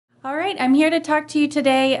All right, I'm here to talk to you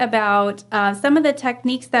today about some of the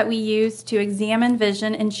techniques that we use to examine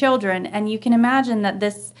vision in children. And you can imagine that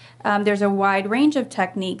there's a wide range of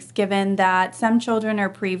techniques, given that some children are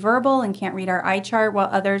pre-verbal and can't read our eye chart, while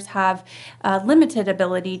others have limited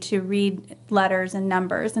ability to read letters and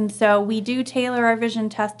numbers. And so we do tailor our vision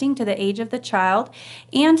testing to the age of the child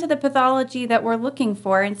and to the pathology that we're looking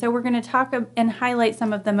for. And so we're going to talk and highlight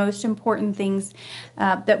some of the most important things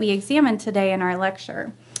that we examine today in our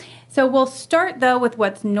lecture. So we'll start, though, with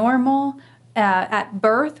what's normal. At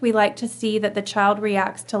birth, we like to see that the child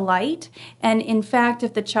reacts to light. And in fact,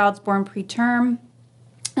 if the child's born preterm,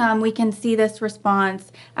 we can see this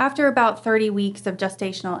response after about 30 weeks of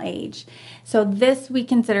gestational age. So this we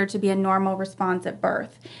consider to be a normal response at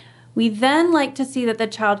birth. We then like to see that the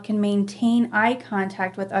child can maintain eye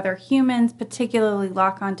contact with other humans, particularly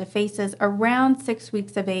lock onto faces, around 6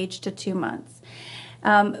 weeks of age to 2 months.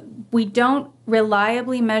 We don't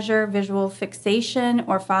reliably measure visual fixation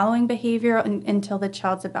or following behavior until the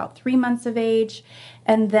child's about 3 months of age,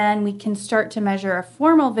 and then we can start to measure a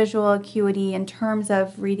formal visual acuity in terms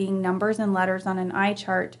of reading numbers and letters on an eye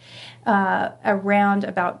chart around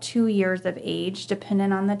about 2 years of age,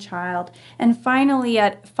 dependent on the child. And finally,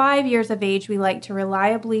 at 5 years of age, we like to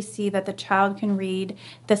reliably see that the child can read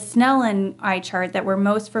the Snellen eye chart that we're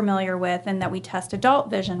most familiar with and that we test adult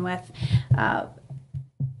vision with.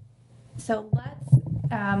 So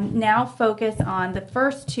let's now focus on the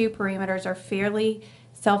first two parameters are fairly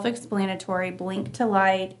self-explanatory, blink to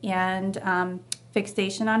light and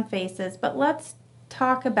fixation on faces. But let's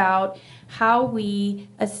talk about how we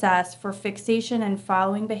assess for fixation and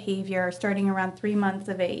following behavior starting around 3 months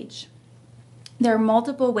of age. There are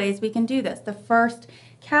multiple ways we can do this. The first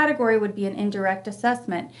category would be an indirect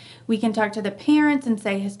assessment. We can talk to the parents and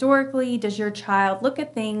say, historically, does your child look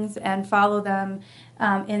at things and follow them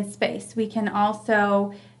in space? We can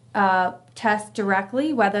also test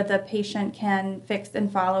directly whether the patient can fix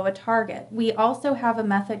and follow a target. We also have a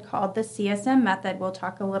method called the CSM method we'll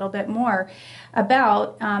talk a little bit more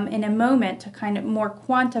about in a moment to kind of more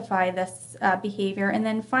quantify this behavior. And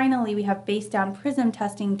then finally, we have base down prism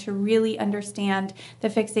testing to really understand the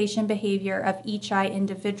fixation behavior of each eye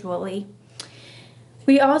individually.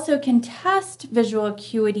 We also can test visual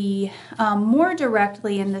acuity more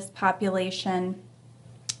directly in this population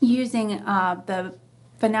using the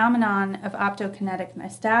phenomenon of optokinetic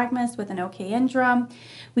nystagmus with an OKN drum.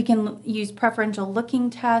 We can use preferential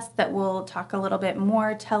looking tests that we'll talk a little bit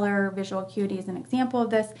more. Teller visual acuity is an example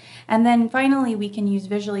of this. And then finally, we can use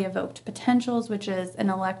visually evoked potentials, which is an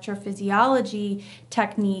electrophysiology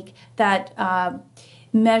technique that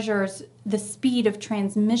measures the speed of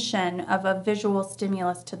transmission of a visual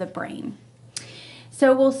stimulus to the brain.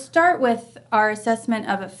 So we'll start with our assessment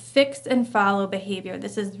of a fix and follow behavior.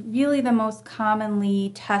 This is really the most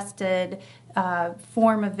commonly tested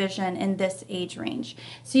form of vision in this age range.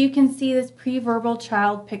 So you can see this pre-verbal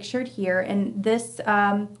child pictured here, and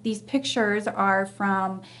these pictures are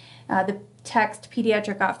from the text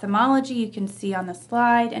Pediatric Ophthalmology you can see on the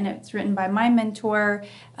slide, and it's written by my mentor,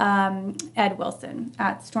 Ed Wilson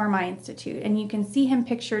at Storm Eye Institute. And you can see him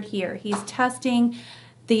pictured here. He's testing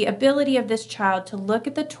the ability of this child to look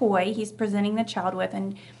at the toy he's presenting the child with.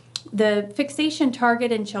 And the fixation target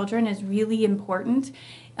in children is really important.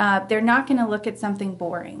 They're not going to look at something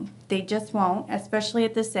boring. They just won't, especially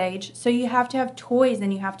at this age. So you have to have toys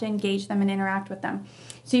and you have to engage them and interact with them.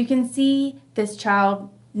 So you can see this child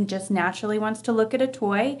just naturally wants to look at a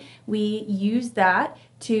toy. We use that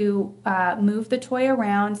to move the toy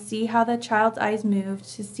around, see how the child's eyes move,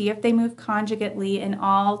 to see if they move conjugately in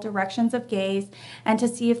all directions of gaze, and to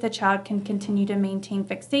see if the child can continue to maintain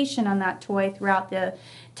fixation on that toy throughout the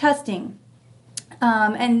testing.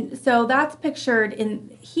 And so that's pictured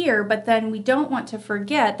in here, but then we don't want to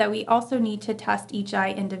forget that we also need to test each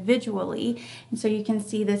eye individually. And so you can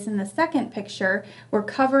see this in the second picture. We're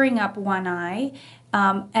covering up one eye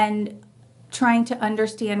and trying to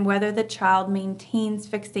understand whether the child maintains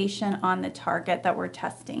fixation on the target that we're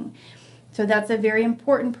testing. So that's a very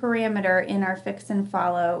important parameter in our fix and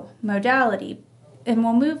follow modality. And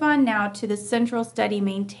we'll move on now to the central study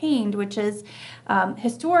maintained, which is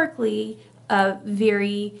historically a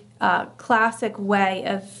very classic way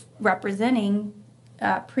of representing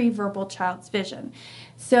pre-verbal child's vision.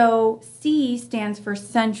 So C stands for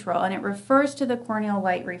central, and it refers to the corneal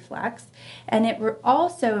light reflex, and it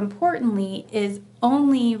also importantly is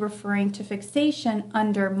only referring to fixation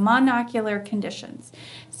under monocular conditions.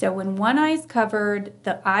 So when one eye is covered,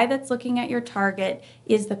 the eye that's looking at your target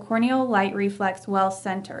is the corneal light reflex well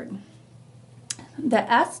centered.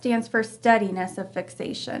 The S stands for steadiness of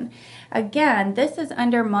fixation. Again, this is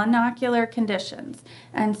under monocular conditions.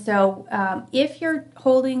 And so if you're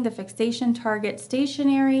holding the fixation target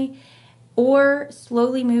stationary or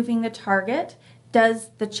slowly moving the target, does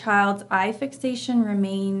the child's eye fixation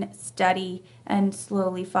remain steady and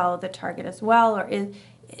slowly follow the target as well? Or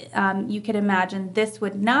you could imagine this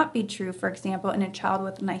would not be true, for example, in a child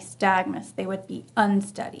with nystagmus. They would be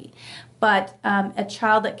unsteady. But a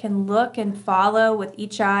child that can look and follow with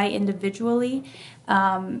each eye individually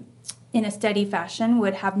in a steady fashion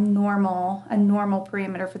would have a normal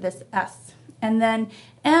parameter for this S. And then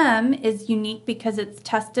M is unique because it's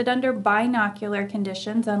tested under binocular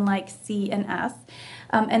conditions, unlike C and S.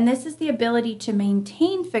 And this is the ability to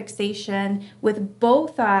maintain fixation with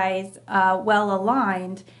both eyes well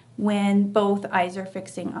aligned when both eyes are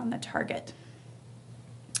fixing on the target.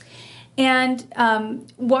 And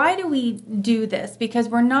why do we do this? Because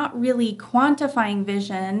we're not really quantifying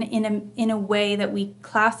vision in a way that we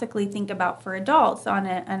classically think about for adults on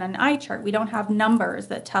an eye chart. We don't have numbers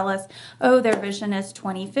that tell us, oh, their vision is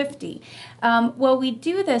 20/50. Well, we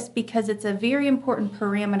do this because it's a very important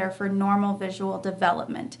parameter for normal visual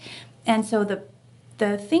development. And so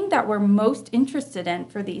the thing that we're most interested in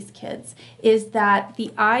for these kids is that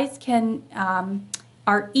the eyes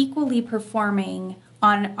are equally performing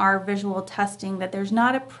on our visual testing, that there's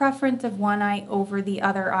not a preference of one eye over the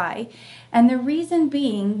other eye. And the reason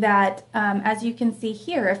being that, as you can see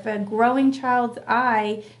here, if a growing child's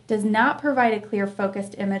eye does not provide a clear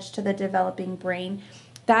focused image to the developing brain,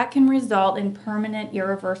 that can result in permanent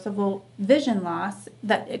irreversible vision loss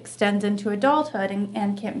that extends into adulthood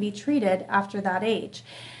and can't be treated after that age.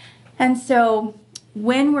 And so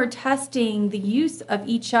when we're testing the use of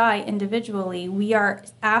each eye individually, we are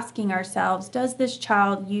asking ourselves, does this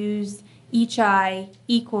child use each eye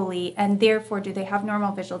equally, and therefore do they have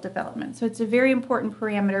normal visual development? So it's a very important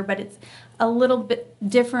parameter, but it's a little bit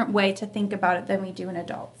different way to think about it than we do in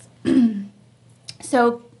adults.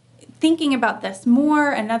 So thinking about this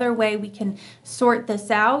more, another way we can sort this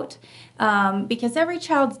out, because every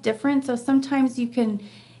child's different, so sometimes you can,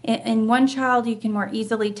 in one child, you can more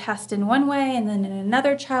easily test in one way, and then in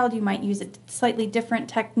another child, you might use a slightly different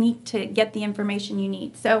technique to get the information you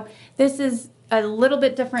need. So this is a little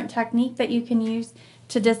bit different technique that you can use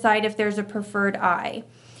to decide if there's a preferred eye.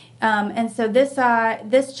 And so this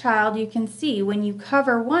child, you can see when you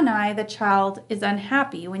cover one eye, the child is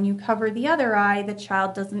unhappy. When you cover the other eye, the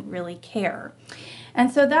child doesn't really care. And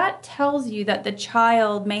so that tells you that the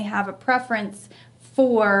child may have a preference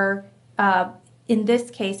for in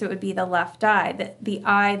this case, it would be the left eye, the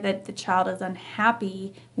eye that the child is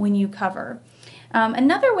unhappy when you cover.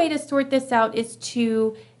 Another way to sort this out is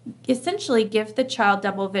to essentially give the child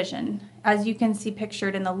double vision, as you can see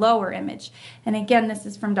pictured in the lower image. And again, this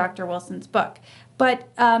is from Dr. Wilson's book. But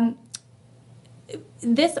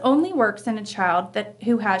this only works in a child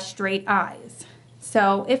who has straight eyes.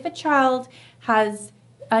 So if a child has,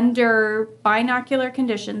 under binocular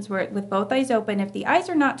conditions with both eyes open, if the eyes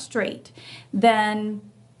are not straight, then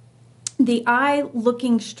the eye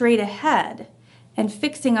looking straight ahead and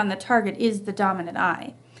fixing on the target is the dominant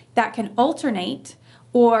eye. That can alternate,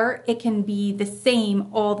 or it can be the same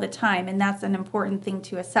all the time, and that's an important thing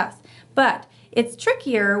to assess. But it's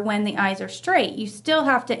trickier when the eyes are straight. You still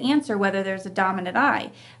have to answer whether there's a dominant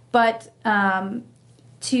eye. But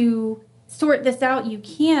to sort this out, you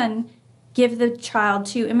can give the child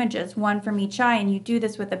two images, one from each eye, and you do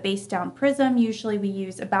this with a base down prism. Usually we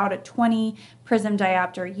use about a 20 prism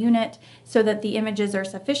diopter unit so that the images are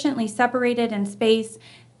sufficiently separated in space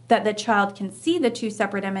that the child can see the two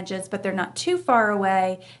separate images, but they're not too far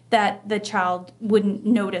away that the child wouldn't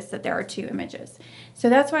notice that there are two images. So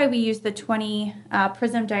that's why we use the 20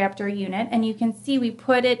 prism diopter unit, and you can see we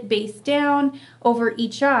put it base down over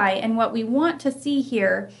each eye, and what we want to see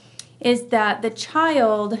here is that the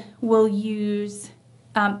child will use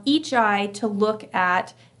each eye to look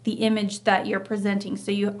at the image that you're presenting. So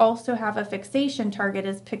you also have a fixation target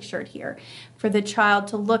as pictured here for the child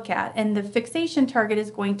to look at, and the fixation target is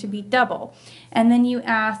going to be double. And then you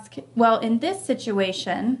ask, well, in this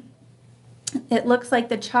situation, it looks like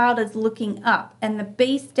the child is looking up and the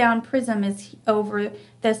base down prism is over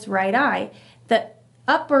this right eye. The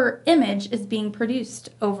upper image is being produced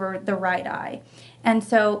over the right eye. And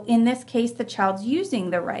so in this case, the child's using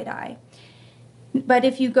the right eye. But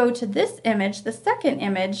if you go to this image, the second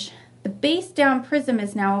image, the base down prism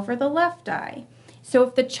is now over the left eye. So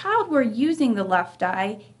if the child were using the left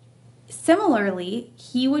eye, similarly,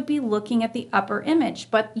 he would be looking at the upper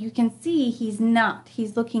image, but you can see he's not.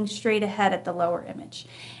 He's looking straight ahead at the lower image.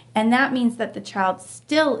 And that means that the child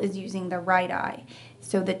still is using the right eye.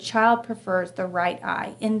 So the child prefers the right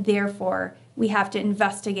eye, and therefore we have to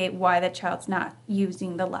investigate why the child's not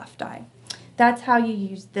using the left eye. That's how you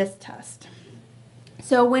use this test.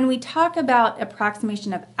 So when we talk about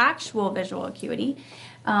approximation of actual visual acuity,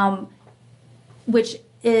 which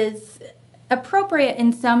is appropriate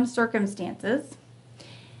in some circumstances,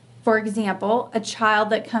 for example, a child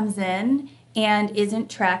that comes in and isn't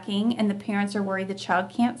tracking and the parents are worried the child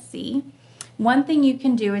can't see, one thing you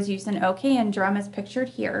can do is use an OKN drum as pictured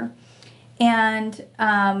here. And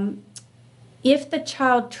if the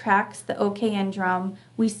child tracks the OKN drum,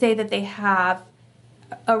 we say that they have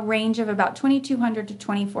a range of about 2200 to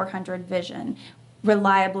 2400 vision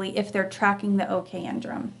reliably if they're tracking the OKN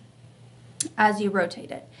drum as you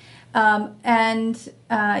rotate it.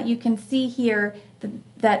 You can see here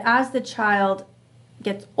that as the child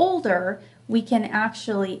gets older, we can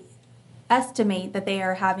actually estimate that they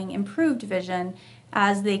are having improved vision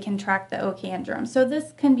as they can track the OKN drum. So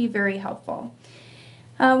this can be very helpful.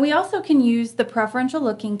 We also can use the preferential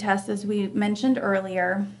looking test, as we mentioned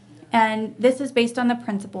earlier, and this is based on the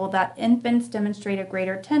principle that infants demonstrate a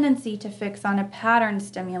greater tendency to fix on a pattern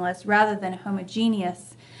stimulus rather than a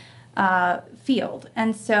homogeneous field.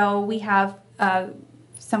 And so we have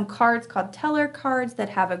some cards called teller cards that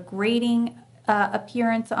have a grading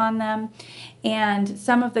appearance on them, and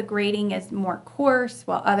some of the grading is more coarse,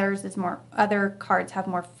 while other cards have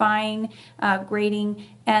more fine grading,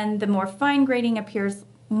 and the more fine grading appears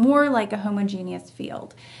more like a homogeneous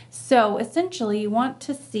field. So essentially, you want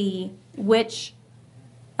to see which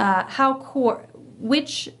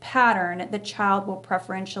pattern the child will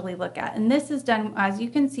preferentially look at. And this is done, as you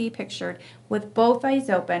can see pictured, with both eyes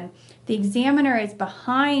open. The examiner is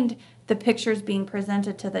behind the pictures being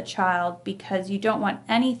presented to the child because you don't want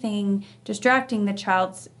anything distracting the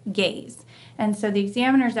child's gaze. And so the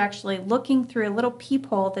examiner is actually looking through a little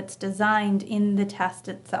peephole that's designed in the test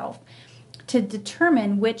itself to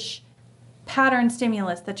determine which pattern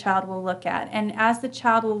stimulus the child will look at. And as the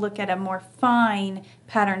child will look at a more fine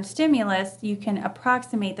pattern stimulus, you can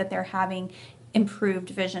approximate that they're having improved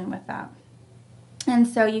vision with that. And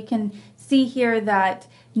so you can see here that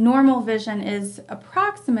normal vision is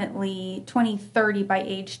approximately 20/30 by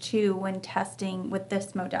age 2 when testing with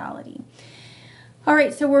this modality. All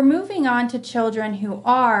right, so we're moving on to children who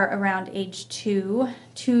are around age 2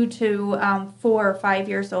 to 4 or 5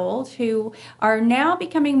 years old, who are now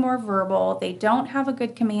becoming more verbal. They don't have a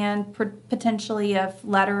good command potentially of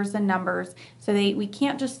letters and numbers, so we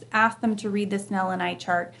can't just ask them to read the Snellen eye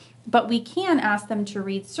chart, but we can ask them to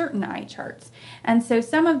read certain eye charts. And so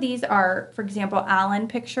some of these are, for example, Allen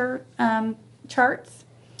picture charts.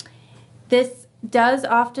 This does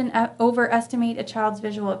often overestimate a child's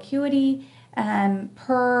visual acuity.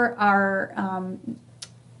 Per our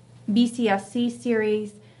BCSC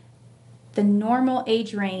series, the normal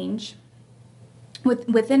age range,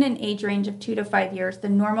 within an age range of 2 to 5 years, the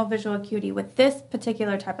normal visual acuity with this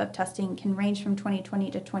particular type of testing can range from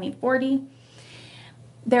 20/20 to 20/40.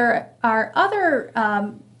 There are other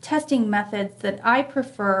testing methods that I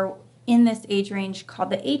prefer in this age range called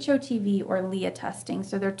the HOTV or Leah testing.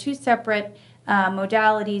 So they're two separate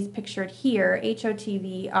modalities pictured here.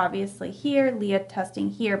 HOTV obviously here, Leah testing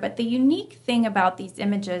here, but the unique thing about these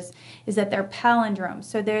images is that they're palindromes.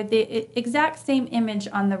 So they're the exact same image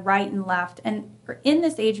on the right and left, and in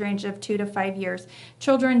this age range of 2 to 5 years,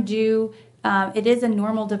 children do it is a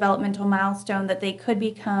normal developmental milestone that they could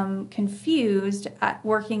become confused at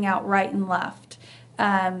working out right and left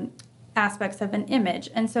aspects of an image,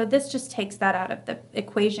 and so this just takes that out of the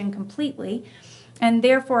equation completely. And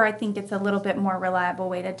therefore, I think it's a little bit more reliable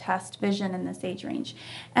way to test vision in this age range.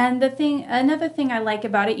 And another thing I like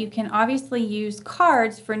about it, you can obviously use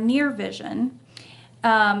cards for near vision,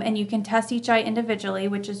 and you can test each eye individually,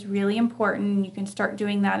 which is really important. You can start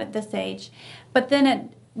doing that at this age. But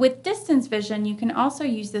then with distance vision, you can also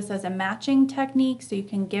use this as a matching technique. So you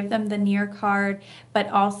can give them the near card, but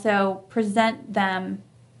also present them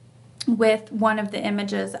with one of the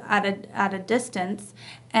images at a distance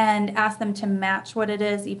and ask them to match what it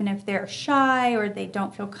is, even if they're shy or they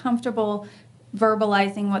don't feel comfortable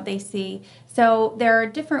verbalizing what they see. So there are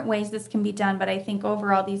different ways this can be done, but I think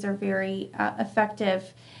overall these are very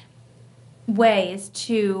effective ways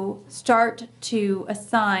to start to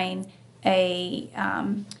assign a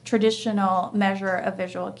traditional measure of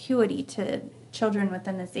visual acuity to children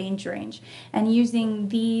within this age range. And using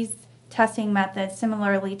these testing methods,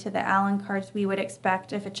 similarly to the Allen cards, we would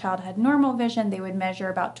expect if a child had normal vision, they would measure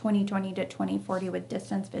about 20/20 to 20/40 with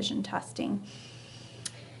distance vision testing.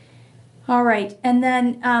 All right, and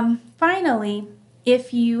then finally,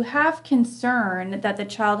 If you have concern that the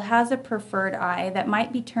child has a preferred eye that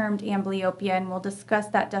might be termed amblyopia, and we'll discuss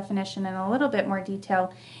that definition in a little bit more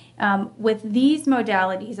detail, with these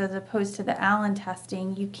modalities as opposed to the Allen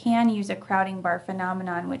testing, you can use a crowding bar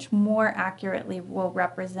phenomenon, which more accurately will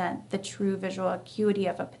represent the true visual acuity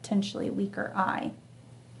of a potentially weaker eye.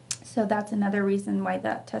 So that's another reason why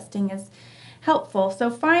that testing is helpful.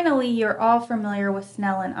 So finally, you're all familiar with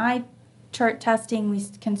Snellen eye chart testing. We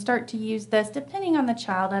can start to use this depending on the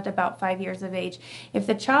child at about 5 years of age. If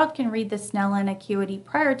the child can read the Snellen acuity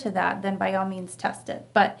prior to that, then by all means test it.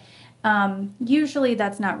 But usually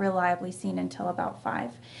that's not reliably seen until about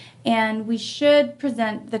 5. And we should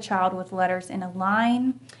present the child with letters in a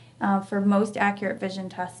line. For most accurate vision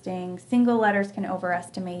testing, single letters can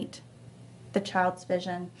overestimate the child's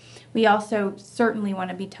vision. We also certainly want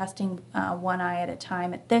to be testing one eye at a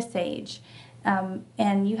time at this age.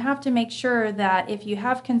 And you have to make sure that if you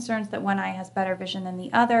have concerns that one eye has better vision than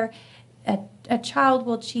the other, a child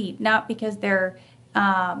will cheat, not because they're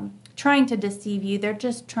trying to deceive you, they're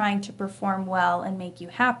just trying to perform well and make you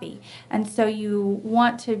happy. And so you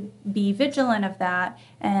want to be vigilant of that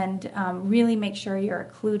and really make sure you're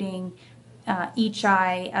occluding each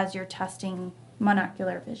eye as you're testing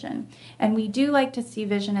monocular vision. And we do like to see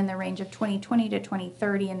vision in the range of 20/20 to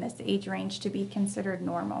 20/30 in this age range to be considered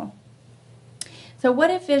normal. So what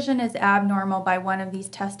if vision is abnormal by one of these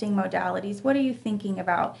testing modalities? What are you thinking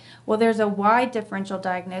about? Well, there's a wide differential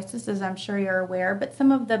diagnosis, as I'm sure you're aware, but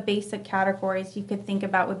some of the basic categories you could think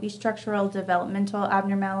about would be structural developmental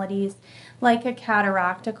abnormalities like a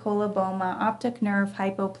cataract, a coloboma, optic nerve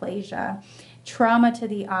hypoplasia, trauma to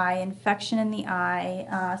the eye, infection in the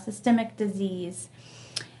eye, systemic disease.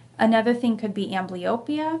 Another thing could be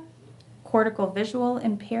amblyopia, cortical visual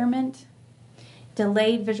impairment,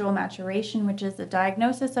 delayed visual maturation, which is a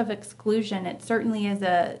diagnosis of exclusion. It certainly is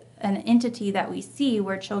an entity that we see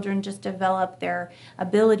where children just develop their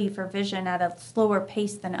ability for vision at a slower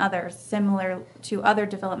pace than others, similar to other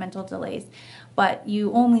developmental delays. But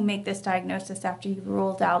you only make this diagnosis after you've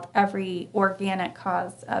ruled out every organic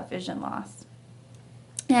cause of vision loss.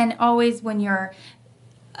 And always when you're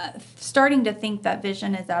starting to think that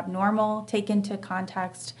vision is abnormal, take into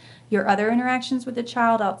context your other interactions with the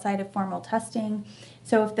child outside of formal testing.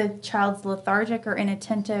 So if the child's lethargic or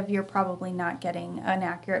inattentive, you're probably not getting an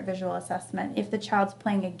accurate visual assessment. If the child's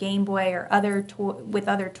playing a Game Boy or with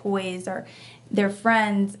other toys or their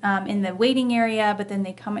friends in the waiting area, but then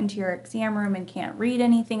they come into your exam room and can't read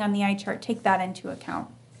anything on the eye chart, take that into account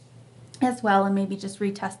as well and maybe just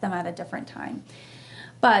retest them at a different time.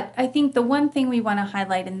 But I think the one thing we want to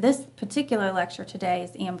highlight in this particular lecture today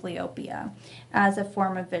is amblyopia as a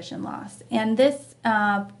form of vision loss. And this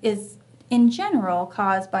is in general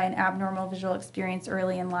caused by an abnormal visual experience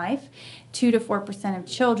early in life. 2 to 4% of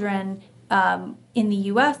children in the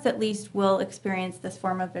U.S. at least will experience this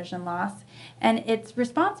form of vision loss. And it's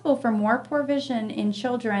responsible for more poor vision in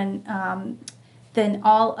children than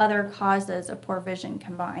all other causes of poor vision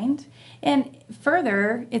combined. And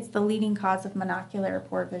further, it's the leading cause of monocular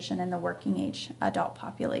poor vision in the working age adult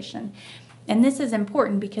population. And this is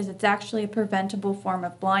important because it's actually a preventable form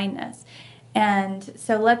of blindness. And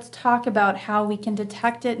so let's talk about how we can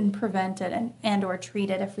detect it and prevent it and or treat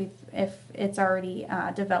it if it's already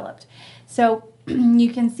developed. So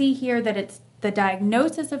you can see here that it's the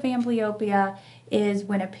diagnosis of amblyopia is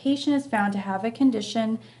when a patient is found to have a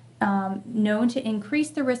condition known to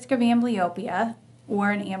increase the risk of amblyopia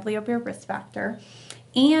or an amblyopia risk factor,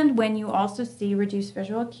 and when you also see reduced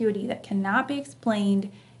visual acuity that cannot be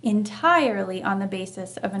explained entirely on the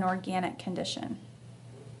basis of an organic condition.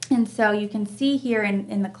 And so you can see here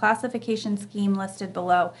in the classification scheme listed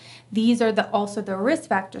below, these are also the risk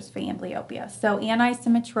factors for amblyopia. So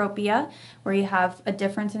anisotropia, where you have a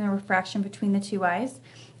difference in the refraction between the two eyes.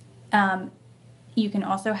 You can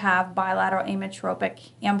also have bilateral ametropic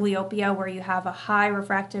amblyopia, where you have a high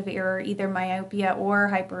refractive error, either myopia or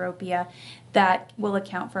hyperopia, that will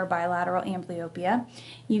account for bilateral amblyopia.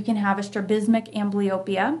 You can have a strabismic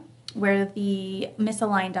amblyopia, where the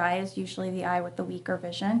misaligned eye is usually the eye with the weaker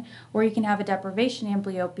vision, or you can have a deprivation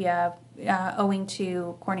amblyopia owing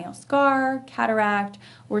to corneal scar, cataract,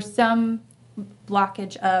 or some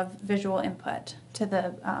blockage of visual input to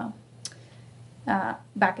the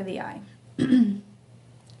back of the eye.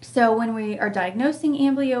 So when we are diagnosing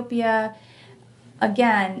amblyopia,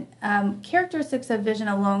 again, characteristics of vision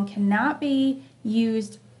alone cannot be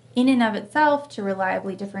used in and of itself to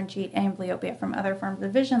reliably differentiate amblyopia from other forms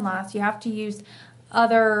of vision loss. You have to use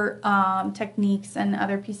other techniques and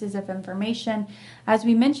other pieces of information. As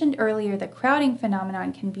we mentioned earlier, the crowding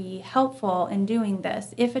phenomenon can be helpful in doing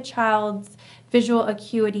this. If a child's visual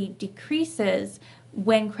acuity decreases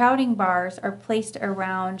when crowding bars are placed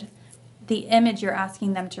around the image you're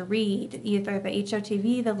asking them to read, either the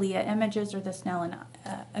HOTV, the Leah images, or the Snellen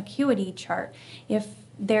acuity chart. If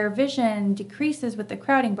their vision decreases with the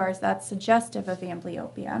crowding bars, that's suggestive of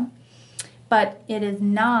amblyopia. But it is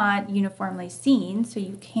not uniformly seen, so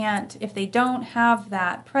you can't, if they don't have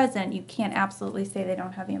that present, you can't absolutely say they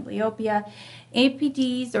don't have amblyopia.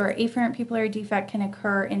 APDs, or afferent pupillary defect, can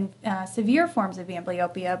occur in severe forms of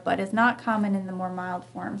amblyopia, but is not common in the more mild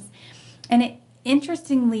forms. And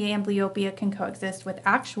interestingly, amblyopia can coexist with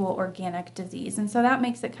actual organic disease, and so that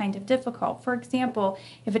makes it kind of difficult. For example,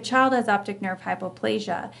 if a child has optic nerve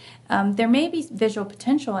hypoplasia, there may be visual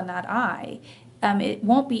potential in that eye. It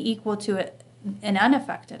won't be equal to an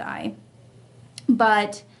unaffected eye,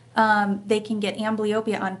 but they can get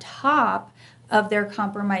amblyopia on top of their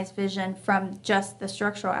compromised vision from just the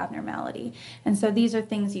structural abnormality. And so these are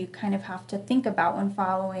things you kind of have to think about when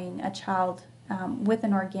following a child with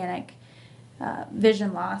an organic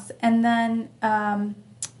vision loss. And then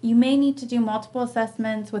you may need to do multiple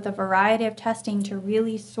assessments with a variety of testing to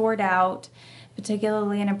really sort out,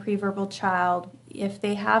 particularly in a preverbal child, if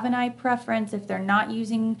they have an eye preference, if they're not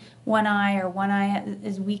using one eye, or one eye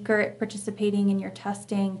is weaker at participating in your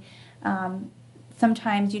testing.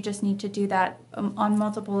 Sometimes you just need to do that on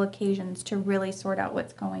multiple occasions to really sort out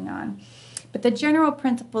what's going on. But the general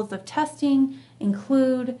principles of testing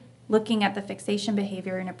include looking at the fixation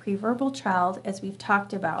behavior in a preverbal child, as we've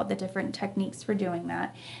talked about, the different techniques for doing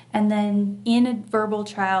that. And then in a verbal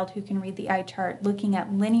child who can read the eye chart, looking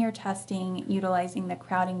at linear testing utilizing the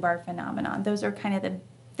crowding bar phenomenon. Those are kind of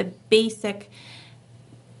the basic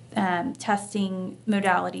testing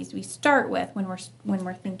modalities we start with when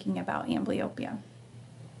we're thinking about amblyopia.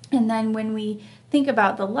 And then when we think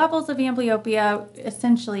about the levels of amblyopia,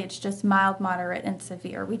 essentially it's just mild, moderate, and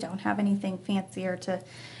severe. We don't have anything fancier to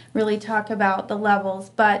really talk about the levels,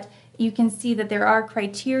 but you can see that there are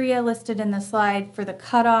criteria listed in the slide for the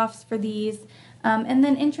cutoffs for these. And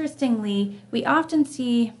then interestingly, we often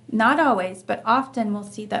see, not always, but often we'll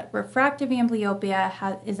see that refractive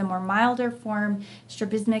amblyopia is a more milder form,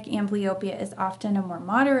 strabismic amblyopia is often a more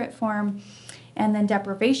moderate form, and then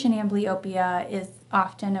deprivation amblyopia is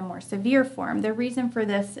often a more severe form. The reason for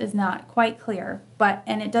this is not quite clear,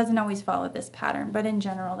 and it doesn't always follow this pattern, but in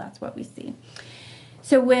general, that's what we see.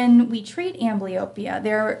 So when we treat amblyopia,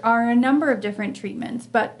 there are a number of different treatments,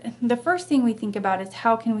 but the first thing we think about is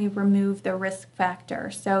how can we remove the risk factor?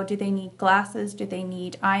 So do they need glasses? Do they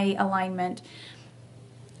need eye alignment?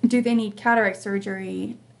 Do they need cataract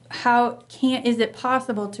surgery? Is it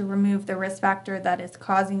possible to remove the risk factor that is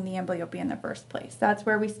causing the amblyopia in the first place? That's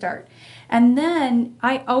where we start. And then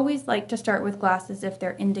I always like to start with glasses if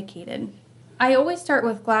they're indicated. I always start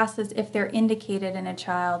with glasses if they're indicated in a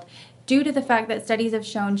child, due to the fact that studies have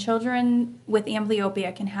shown children with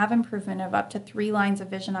amblyopia can have improvement of up to 3 lines of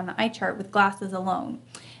vision on the eye chart with glasses alone.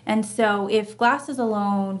 And so if glasses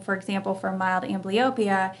alone, for example, for mild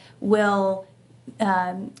amblyopia, will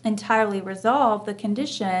entirely resolve the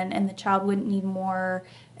condition and the child wouldn't need more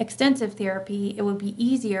extensive therapy, it would be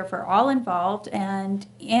easier for all involved, and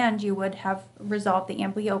you would have resolved the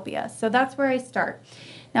amblyopia. So that's where I start.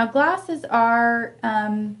 Now, glasses are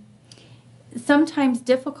sometimes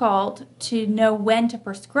difficult to know when to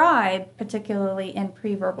prescribe, particularly in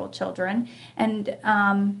preverbal children, and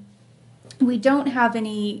we don't have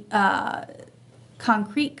any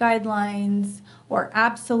concrete guidelines or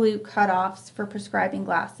absolute cutoffs for prescribing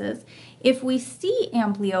glasses. If we see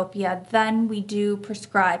amblyopia, then we do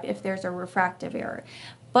prescribe if there's a refractive error.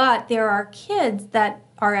 But there are kids that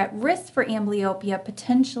are at risk for amblyopia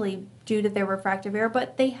potentially due to their refractive error,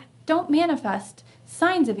 but they don't manifest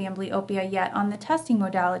signs of amblyopia yet on the testing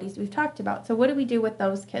modalities we've talked about. So what do we do with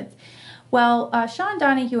those kids? Well, Sean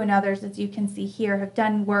Donahue and others, as you can see here, have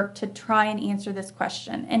done work to try and answer this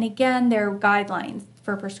question. And again, they're guidelines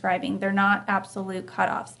for prescribing. They're not absolute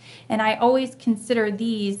cutoffs. And I always consider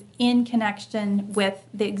these in connection with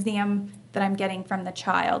the exam that I'm getting from the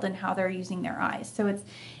child and how they're using their eyes. So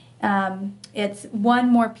it's one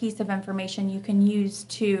more piece of information you can use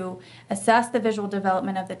to assess the visual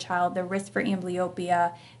development of the child, the risk for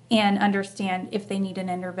amblyopia, and understand if they need an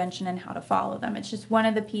intervention and how to follow them. It's just one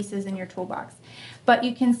of the pieces in your toolbox. But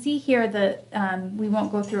you can see here that we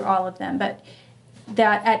won't go through all of them, but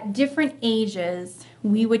that at different ages,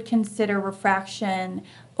 we would consider refraction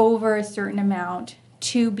over a certain amount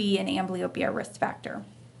to be an amblyopia risk factor.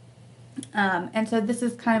 And so this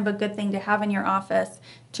is kind of a good thing to have in your office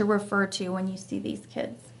to refer to when you see these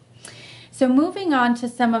kids. So moving on to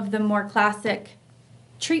some of the more classic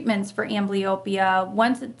treatments for amblyopia,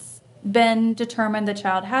 once it's been determined the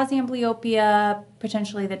child has amblyopia,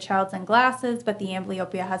 potentially the child's in glasses, but the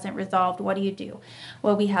amblyopia hasn't resolved. What do?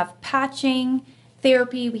 Well, we have patching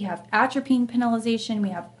therapy, we have atropine penalization, we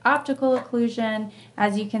have optical occlusion,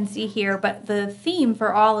 as you can see here. But the theme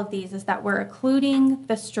for all of these is that we're occluding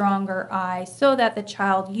the stronger eye so that the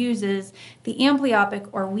child uses the amblyopic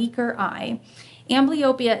or weaker eye.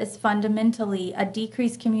 Amblyopia is fundamentally a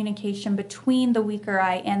decreased communication between the weaker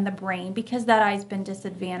eye and the brain because that eye's been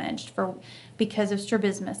disadvantaged because of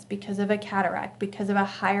strabismus, because of a cataract, because of a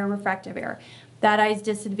higher refractive error. That eye's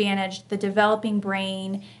disadvantaged. The developing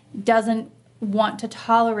brain doesn't want to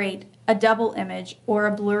tolerate a double image or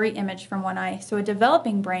a blurry image from one eye. So a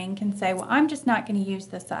developing brain can say, well, I'm just not going to use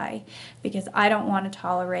this eye because I don't want to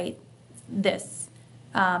tolerate this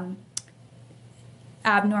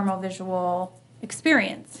abnormal visual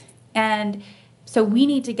experience. And so we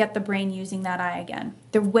need to get the brain using that eye again.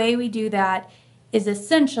 The way we do that is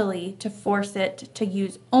essentially to force it to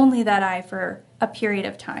use only that eye for a period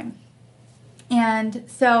of time. And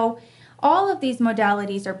so all of these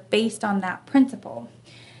modalities are based on that principle.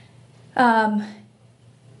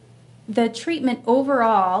 The treatment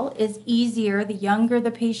overall is easier the younger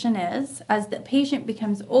the patient is. As the patient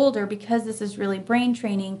becomes older, because this is really brain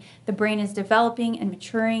training, the brain is developing and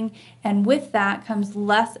maturing, and with that comes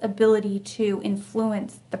less ability to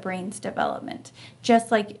influence the brain's development.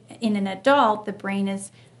 Just like in an adult, the brain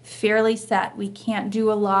is fairly set. We can't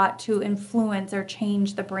do a lot to influence or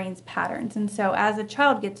change the brain's patterns. And so as a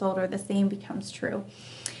child gets older, the same becomes true.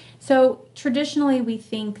 So traditionally, we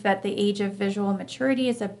think that the age of visual maturity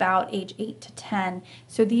is about age 8 to 10.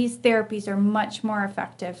 So these therapies are much more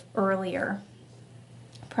effective earlier,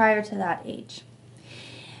 prior to that age.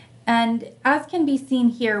 And as can be seen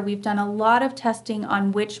here, we've done a lot of testing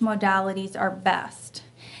on which modalities are best.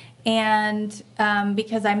 And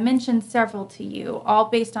because I mentioned several to you, all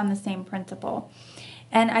based on the same principle.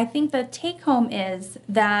 And I think the take home is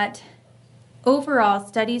that overall,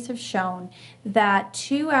 studies have shown that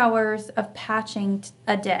 2 hours of patching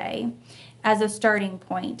a day as a starting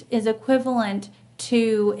point is equivalent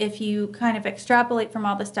to, if you kind of extrapolate from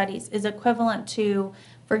all the studies, is equivalent to,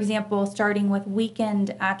 for example, starting with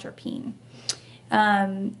weekend atropine.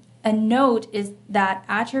 A note is that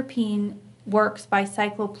atropine works by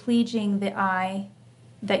cyclopleging the eye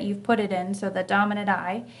that you've put it in, so the dominant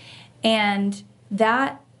eye, and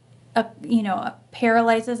that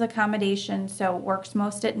paralyzes accommodation, so it works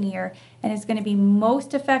most at near, and is going to be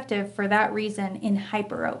most effective for that reason in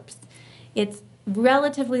hyperopes. It's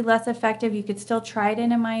relatively less effective. You could still try it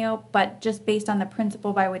in a myope, but just based on the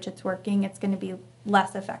principle by which it's working, it's going to be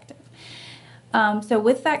less effective. So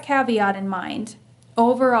with that caveat in mind,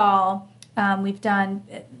 overall, we've done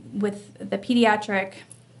with the Pediatric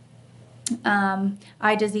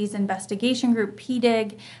Eye Disease Investigation Group,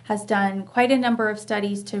 PDIG, has done quite a number of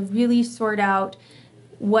studies to really sort out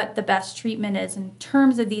what the best treatment is in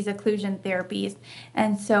terms of these occlusion therapies.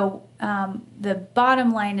 And so the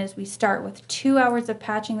bottom line is we start with 2 hours of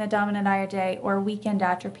patching the dominant eye a day or weekend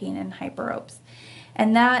atropine in hyperopes.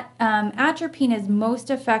 And that atropine is most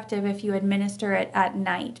effective if you administer it at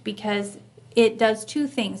night because it does two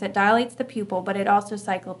things. It dilates the pupil, but it also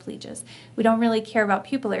cyclopleges. We don't really care about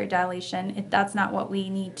pupillary dilation. That's not what we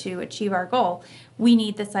need to achieve our goal. We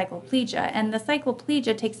need the cycloplegia. And the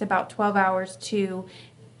cycloplegia takes about 12 hours to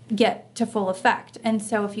get to full effect. And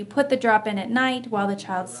so if you put the drop in at night while the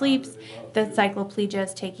child sleeps, the cycloplegia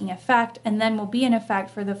is taking effect and then will be in effect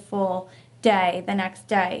for the full day the next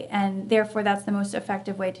day. And therefore, that's the most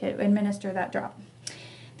effective way to administer that drop.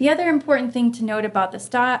 The other important thing to note about the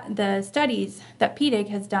studies that PDIG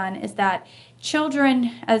has done is that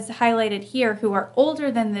children, as highlighted here, who are older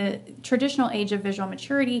than the traditional age of visual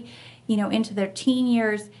maturity, into their teen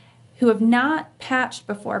years, who have not patched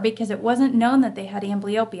before because it wasn't known that they had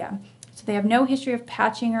amblyopia. So they have no history of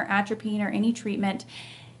patching or atropine or any treatment.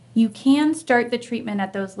 You can start the treatment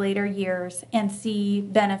at those later years and see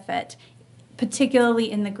benefit,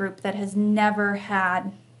 particularly in the group that has never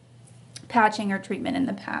had patching or treatment in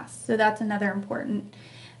the past. So that's another important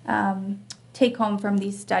take home from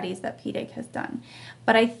these studies that PDIG has done.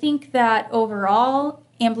 But I think that overall,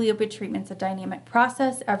 amblyopia treatment's a dynamic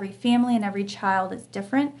process. Every family and every child is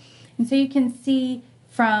different. And so you can see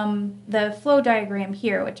from the flow diagram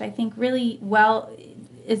here, which I think really well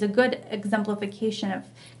is a good exemplification of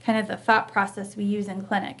kind of the thought process we use in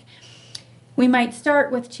clinic. We might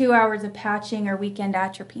start with 2 hours of patching or weekend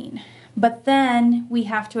atropine. But then we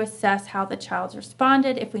have to assess how the child's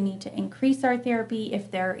responded, if we need to increase our therapy,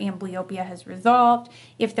 if their amblyopia has resolved,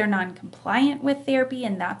 if they're non-compliant with therapy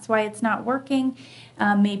and that's why it's not working,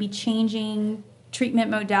 maybe changing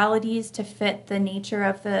treatment modalities to fit the nature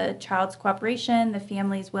of the child's cooperation, the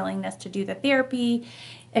family's willingness to do the therapy,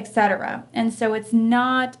 etc. And so it's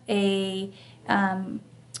not the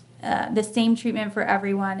same treatment for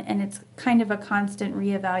everyone, and it's kind of a constant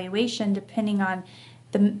reevaluation depending on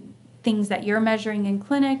the things that you're measuring in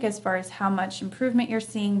clinic as far as how much improvement you're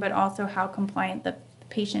seeing, but also how compliant the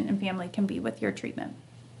patient and family can be with your treatment.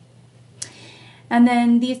 And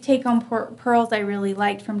then these take-home pearls I really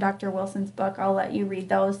liked from Dr. Wilson's book. I'll let you read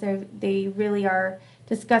those. They really are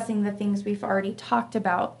discussing the things we've already talked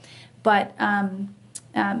about. But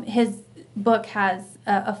his book has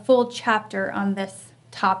a full chapter on this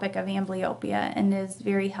topic of amblyopia and is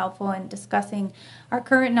very helpful in discussing our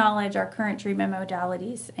current knowledge, our current treatment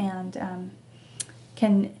modalities, and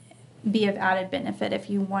can be of added benefit if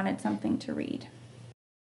you wanted something to read.